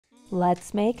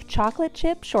Let's make chocolate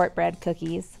chip shortbread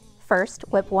cookies. First,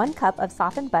 whip 1 cup of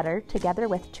softened butter together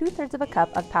with 2/3 of a cup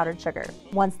of powdered sugar.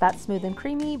 Once that's smooth and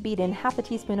creamy, beat in half a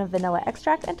teaspoon of vanilla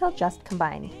extract until just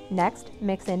combined. Next,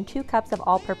 mix in 2 cups of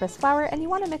all-purpose flour, and you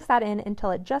want to mix that in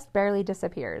until it just barely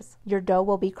disappears. Your dough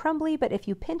will be crumbly, but if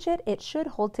you pinch it, it should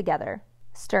hold together.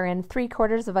 Stir in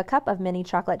 3/4 of a cup of mini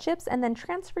chocolate chips and then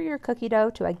transfer your cookie dough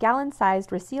to a gallon-sized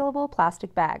resealable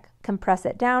plastic bag. Compress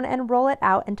it down and roll it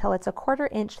out until it's a 1/4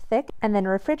 inch thick, and then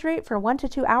refrigerate for 1 to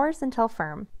 2 hours until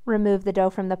firm. Remove the dough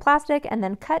from the plastic and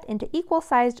then cut into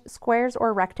equal-sized squares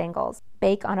or rectangles.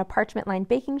 Bake on a parchment-lined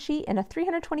baking sheet in a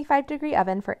 325-degree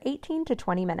oven for 18 to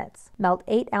 20 minutes. Melt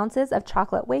 8 ounces of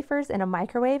chocolate wafers in a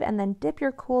microwave and then dip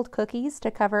your cooled cookies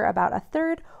to cover about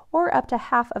 1/3 or up to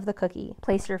half of the cookie.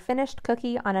 Place your finished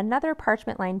cookie on another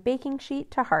parchment-lined baking sheet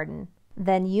to harden.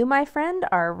 Then you, my friend,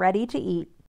 are ready to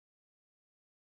eat.